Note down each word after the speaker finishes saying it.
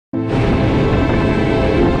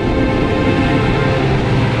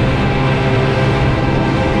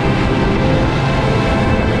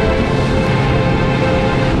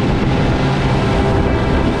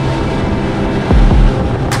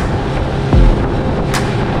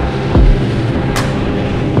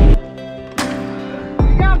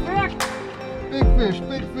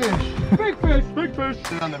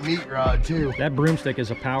on the meat rod too. That broomstick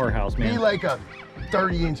is a powerhouse, man. Be like a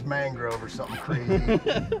 30-inch mangrove or something crazy.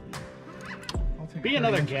 Be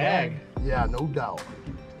another gag. Yeah, no doubt.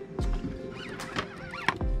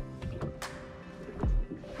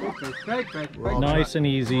 Nice and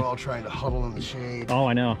easy. We're all trying to huddle in the shade. Oh,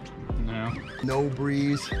 I know. No. No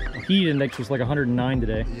breeze. Heat index was like 109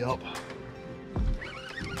 today. Yep.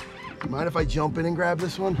 Mind if I jump in and grab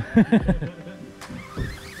this one? That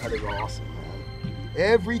is awesome, man.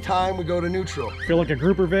 Every time we go to neutral. Feel like a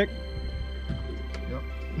grouper, Vic? Yep.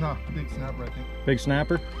 No, big snapper, I think. Big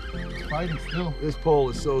snapper? It's fighting still. This pole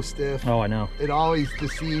is so stiff. Oh, I know. It always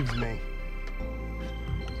deceives me.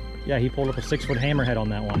 Yeah, he pulled up a 6-foot hammerhead on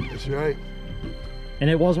that one. That's right. And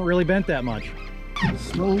it wasn't really bent that much.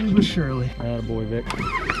 Slowly but surely. Attaboy, Vic.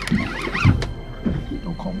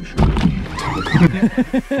 Don't call me Shirley.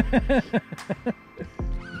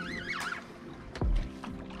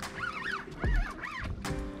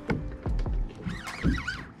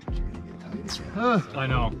 I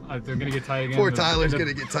know. They're gonna get tight again. Poor Tyler's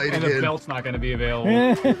gonna get tight and again. the belt's not gonna be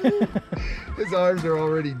available. His arms are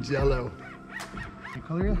already jello. You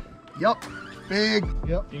color you? Yup. Big.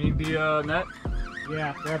 Yep. You need the net?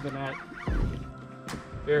 Yeah, grab the net.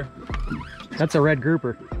 Here. That's a red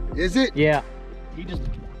grouper. Is it? Yeah. He just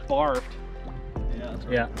barfed.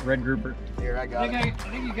 Yeah, red grouper. Here, I got it. I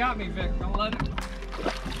think you got me, Vic. Don't let it.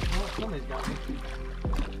 Oh, somebody's got me.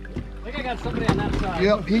 I think I got somebody on that side.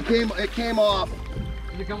 Yep, it came off.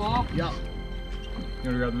 Did it come off? Yep. You want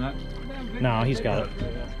to grab the net? No, he's got it.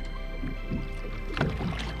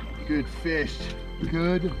 Good fish.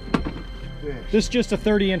 Good fish. This is just a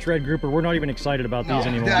 30-inch red grouper. We're not even excited about these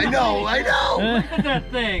anymore. I know. Look at that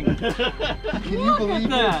thing. Can you believe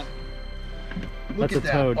that? Look That's at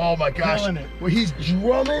a toad. Oh my gosh. Well, he's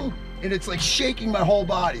drumming and it's like shaking my whole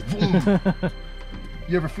body. Boom.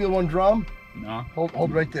 You ever feel one drum? No.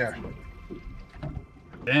 Hold right there.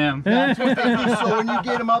 Damn. That's what they do. So when you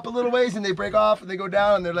get them up a little ways and they break off and they go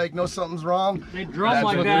down and they're like, no, something's wrong. They drum That's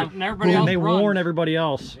like what that and everybody else And they runs. warn everybody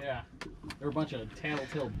else. Yeah. They're a bunch of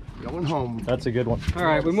tattletale. Going home. That's a good one. All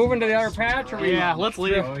right, we moving to the outer patch? Or yeah, let's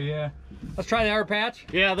leave. Oh yeah. Let's try the outer patch.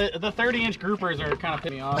 Yeah, the 30-inch groupers are kind of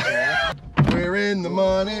pissing me off. We're in the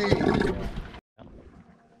money.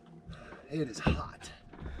 It is hot.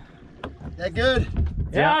 That good?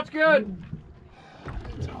 Yeah, it's good.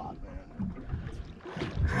 It's hot, man.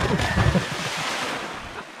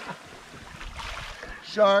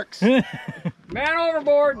 Sharks. Man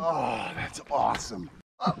overboard. Oh, that's awesome.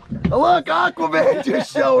 Oh, look, Aquaman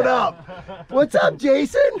just showed up. What's up,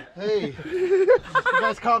 Jason? Hey, you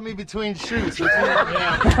guys caught me between shoots.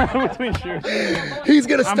 Yeah, between shoots. He's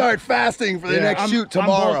gonna start fasting for the next shoot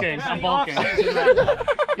tomorrow. I'm bulking.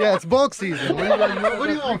 Yeah, it's bulk season. What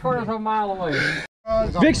do you want? 3/4 of a mile away.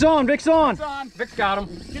 Vic's on, Vic's on. Vic's got him.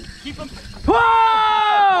 Keep them.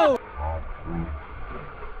 Whoa!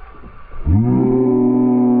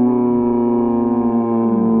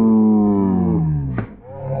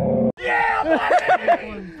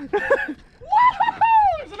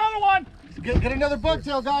 There's another one. Get another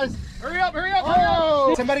bucktail, guys. Hurry up, hurry up,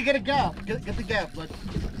 Oh! Somebody get a gap. Get the gap. Bud.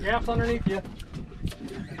 Gap's underneath you.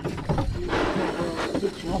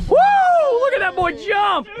 Woo! Look at that boy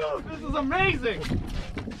jump! Dude, this is amazing.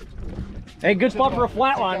 Hey, good spot for a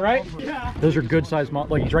flat line, right? Yeah. Those are good sized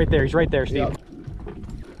Look, he's right there, Steve. Yep.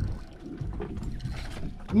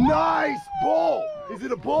 Nice bull. Is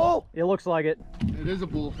it a bull? It looks like it. It is a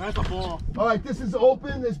bull. That's a ball. All right, this is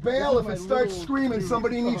open. This bail. If it starts screaming,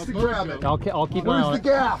 somebody needs to grab it. I'll keep an eye Where's on the it.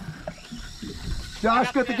 gaff?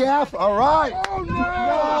 Josh got the gaff? All right. Oh no!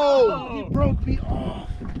 No! He broke me off.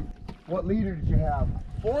 What leader did you have?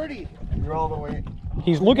 40. You're all the way.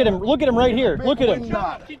 Look at him right here. Look at him.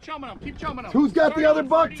 Not. Keep chumming them. Keep chumming them. Who's got the other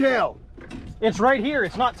bucktail? It's right here.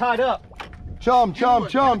 It's not tied up. Chum, chum,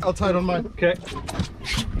 chum. I'll tie it on mine. Okay.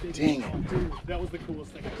 Dang it. Dude, that was the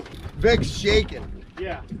coolest thing. Vic's shaking.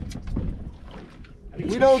 Yeah.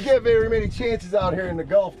 We don't get very many chances out here in the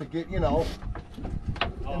Gulf to get, into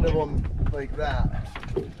them like that.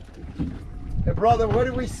 Hey, brother, what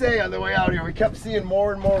did we say on the way out here? We kept seeing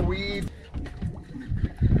more and more weed.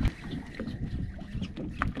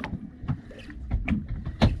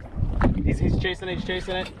 He's chasing it. He's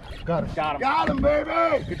chasing it. Got it. Got him. Got him,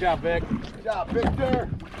 baby! Good job, Vic. Good job, Victor.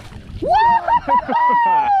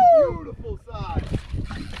 Beautiful size.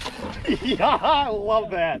 Yeah, I love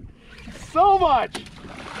that so much.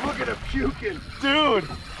 Look at him puking. Dude,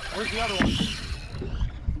 Where's the other one?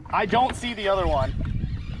 I don't see the other one.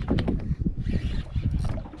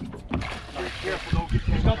 Be careful, don't get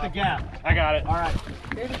He's got the gap. I got it. All right.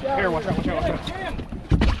 Here, watch out, watch out, watch out.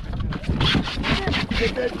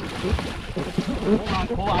 Get that.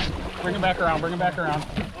 Hold on. Bring him back around, bring him back around.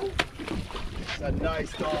 It's a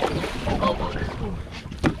nice dog. Oh.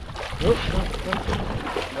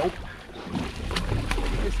 Nope.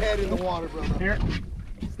 His head in the water, brother. Here,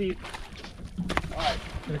 Steve. All right.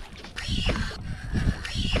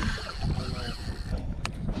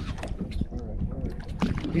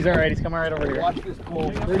 He's all right. He's coming right over here. Watch this pole.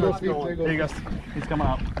 There you go, Steve. There you go. There he goes. He's coming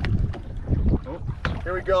out.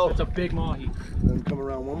 Here we go. That's a big mahi. Then come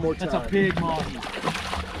around one more time. That's a big mahi.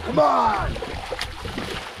 Come on.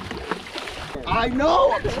 I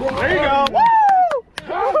know. I'm trying. There you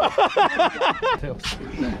go.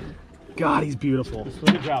 God, he's beautiful.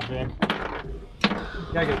 Good job, Vic.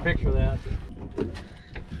 Gotta get a picture of that.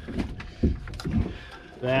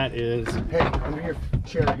 That is. Hey, under your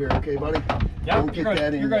chair here, okay, buddy? Yeah, Don't get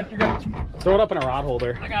that in. You're good. You're good. Throw it up in a rod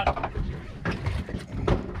holder. I got it.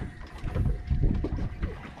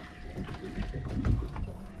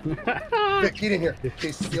 Vic, get in here. Okay,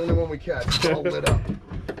 it's the only one we catch. It's all lit up.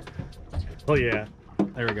 Oh yeah.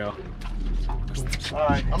 There we go. All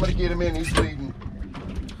right, I'm gonna get him in. He's bleeding.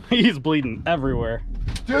 He's bleeding everywhere.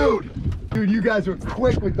 Dude, you guys were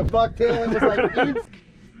quick with the bucktail. It was like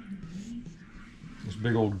This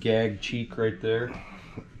big old gag cheek right there.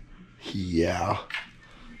 Yeah,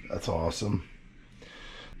 that's awesome.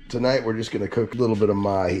 Tonight we're just gonna cook a little bit of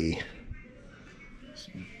mahi.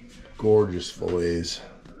 Gorgeous fillets.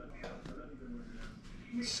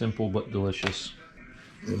 Simple but delicious.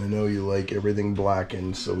 And I know you like everything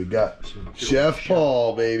blackened, so we got Chef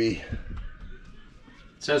Paul, baby.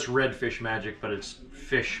 It says redfish magic, but it's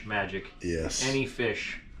fish magic. Yes. Any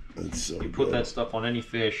fish. It's so You put good. that stuff on any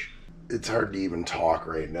fish. It's hard to even talk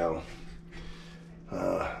right now.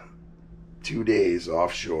 2 days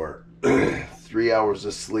offshore. 3 hours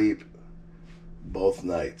of sleep both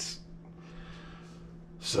nights.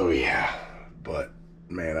 So yeah, but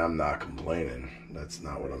man, I'm not complaining. That's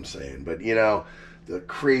not what I'm saying. But you know, the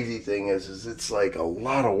crazy thing is it's like a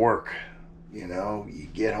lot of work. You know, you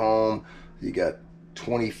get home, you got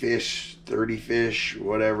 20 fish, 30 fish,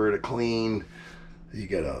 whatever to clean. You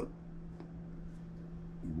gotta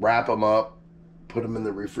wrap them up, put them in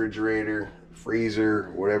the refrigerator,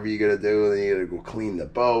 freezer, whatever you gotta do. Then you gotta go clean the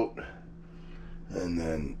boat. And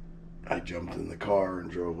then I jumped in the car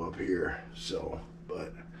and drove up here. So,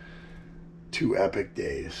 but 2 epic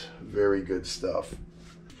days. Very good stuff.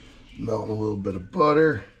 Melting a little bit of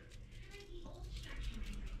butter.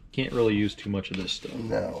 Can't really use too much of this stuff.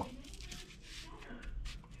 No.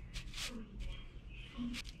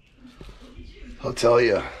 I'll tell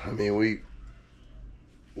you, I mean,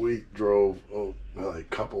 we drove like a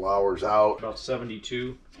couple hours out. About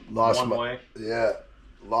 72 Lost one my, way. Yeah,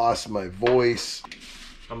 lost my voice.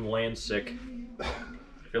 I'm land sick. I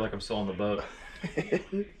feel like I'm still on the boat.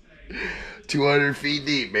 200 feet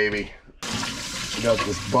deep, baby. Got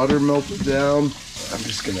this butter melted down. I'm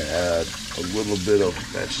just gonna add a little bit of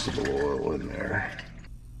vegetable oil in there.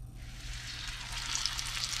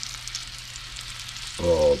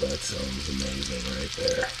 Oh, that sounds amazing right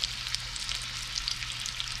there.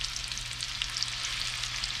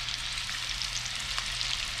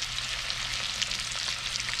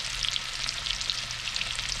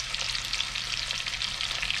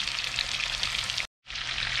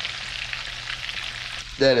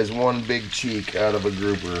 That is one big cheek out of a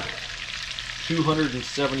grouper.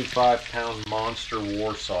 275-pound monster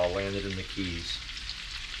Warsaw landed in the Keys.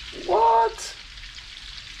 What?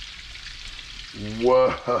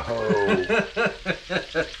 Whoa.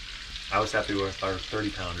 I was happy with our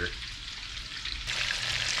 30-pounder.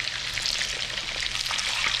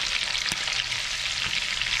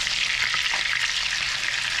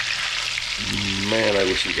 Man, I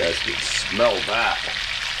wish you guys could smell that.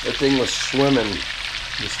 That thing was swimming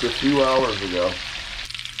just a few hours ago.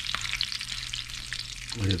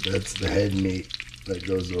 Look at that's the head meat that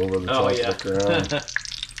goes over the top of the crown.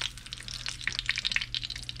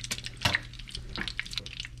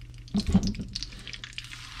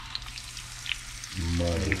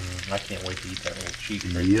 Money. I can't wait to eat that little cheek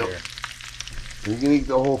right Yep. there. You can eat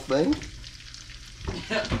the whole thing?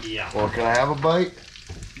 Yeah. Or can I have a bite?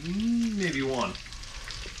 Maybe one.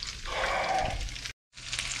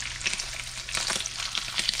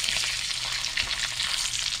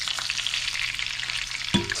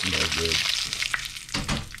 It smells good.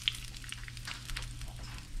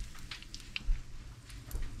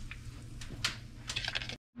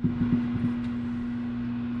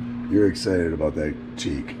 You're excited about that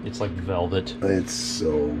cheek. It's like velvet. It's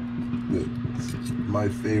so good. It's my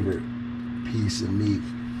favorite piece of meat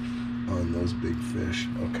on those big fish.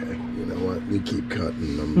 Okay, you know what? We keep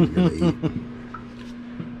cutting. I'm gonna eat.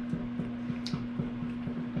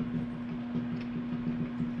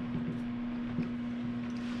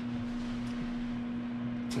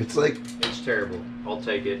 It's like, It's terrible. I'll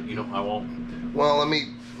take it. You know, I won't. well, let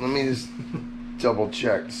me just double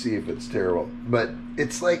check to see if it's terrible. But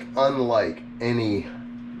it's like unlike any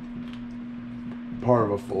part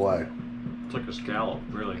of a fillet. It's like a scallop,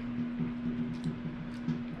 really.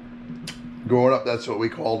 Growing up, that's what we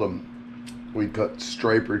called them. We'd cut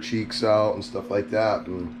striper cheeks out and stuff like that,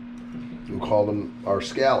 and we called them our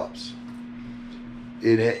scallops.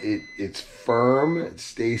 It's firm. It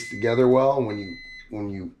stays together well. When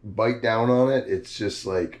you bite down on it, it's just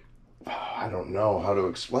like, I don't know how to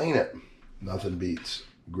explain it. Nothing beats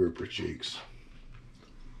grouper cheeks.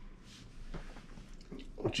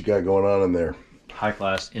 What you got going on in there? High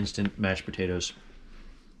class instant mashed potatoes.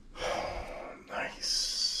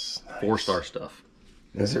 Nice. 4-star stuff.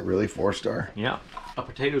 Is it really 4-star? Yeah. A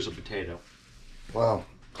potato's a potato. Well,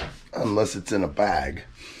 unless it's in a bag.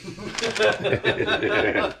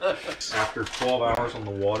 After 12 hours on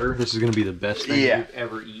the water, this is going to be the best thing you've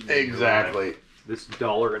ever eaten. Exactly. This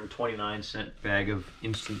 $1.29 bag of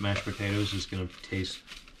instant mashed potatoes is going to taste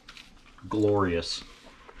glorious.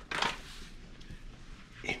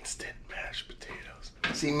 Instant mashed potatoes.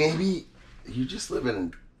 See, maybe you just live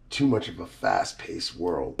in too much of a fast-paced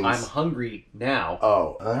world. I'm hungry now.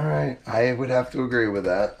 Oh, all right. I would have to agree with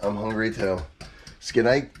that. I'm hungry too. So can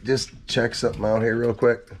I just check something out here real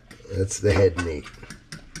quick? That's the head meat.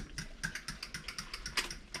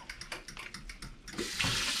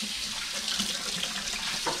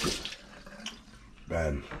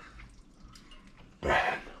 Man.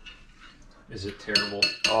 Is it terrible?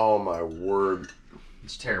 Oh my word.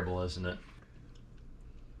 It's terrible, isn't it?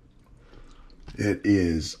 It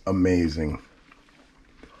is amazing.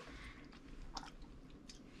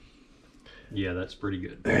 Yeah, that's pretty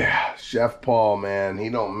good. Yeah, Chef Paul, man, he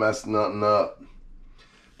don't mess nothing up.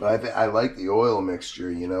 But I like the oil mixture,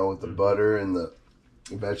 you know, with the butter and the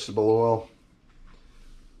vegetable oil.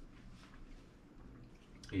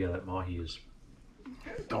 Yeah, that mahi is...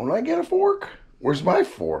 Don't I get a fork? Where's my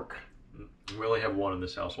fork? We only have one in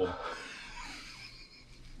this household.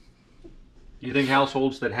 Do you think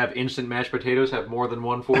households that have instant mashed potatoes have more than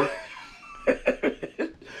one fork?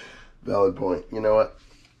 Valid point. You know what?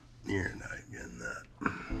 You're not getting that.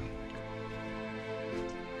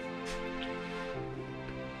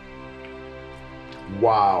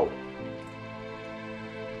 Wow.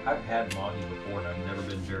 I've had mahi before and I've never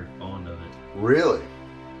been very fond of it. Really?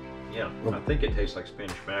 Yeah, I think it tastes like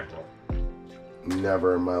Spanish mackerel.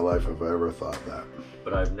 Never in my life have I ever thought that.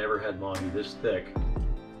 But I've never had mahi this thick.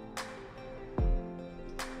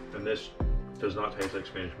 And this does not taste like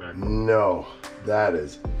Spanish mackerel. No, that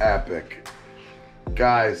is epic.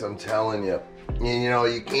 Guys, I'm telling you, you know,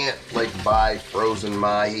 you can't like buy frozen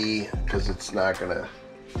mahi because it's not gonna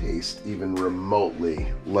taste even remotely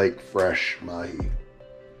like fresh mahi.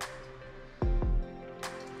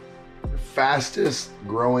 The fastest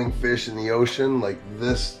growing fish in the ocean, like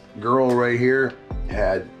this girl right here,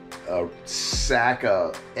 had a sack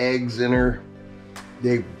of eggs in her.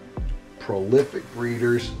 They prolific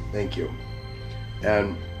breeders. Thank you.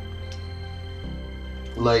 And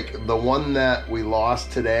like the one that we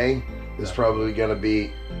lost today is probably gonna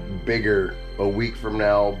be bigger a week from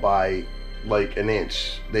now by like an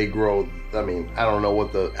inch. They grow, I mean, I don't know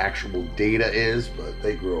what the actual data is, but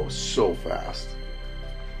they grow so fast.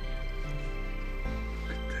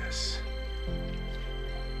 Look at this.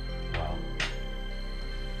 Wow.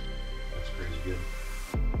 That's crazy good.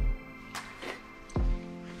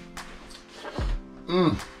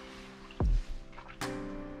 Mmm.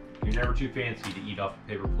 You're never too fancy to eat off a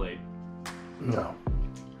paper plate. No.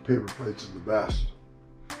 Paper plates are the best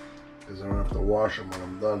because I don't have to wash them when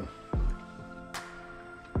I'm done.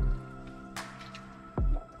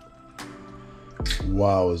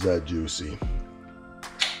 Wow, is that juicy.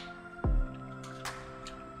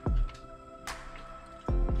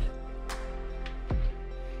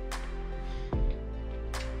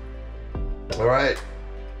 All right.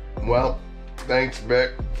 Well, thanks,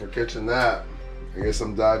 Beck, for catching that. I guess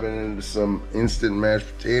I'm diving into some instant mashed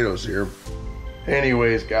potatoes here.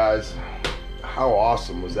 Anyways, guys, how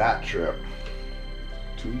awesome was that trip?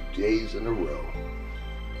 2 days in a row.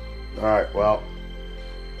 All right, well,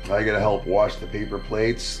 I gotta help wash the paper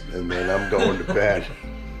plates and then I'm going to bed.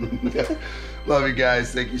 Love you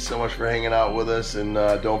guys. Thank you so much for hanging out with us. And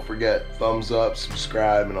don't forget, thumbs up,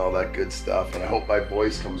 subscribe, and all that good stuff. And I hope my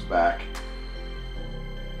voice comes back.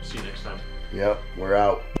 See you next time. Yep, we're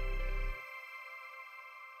out.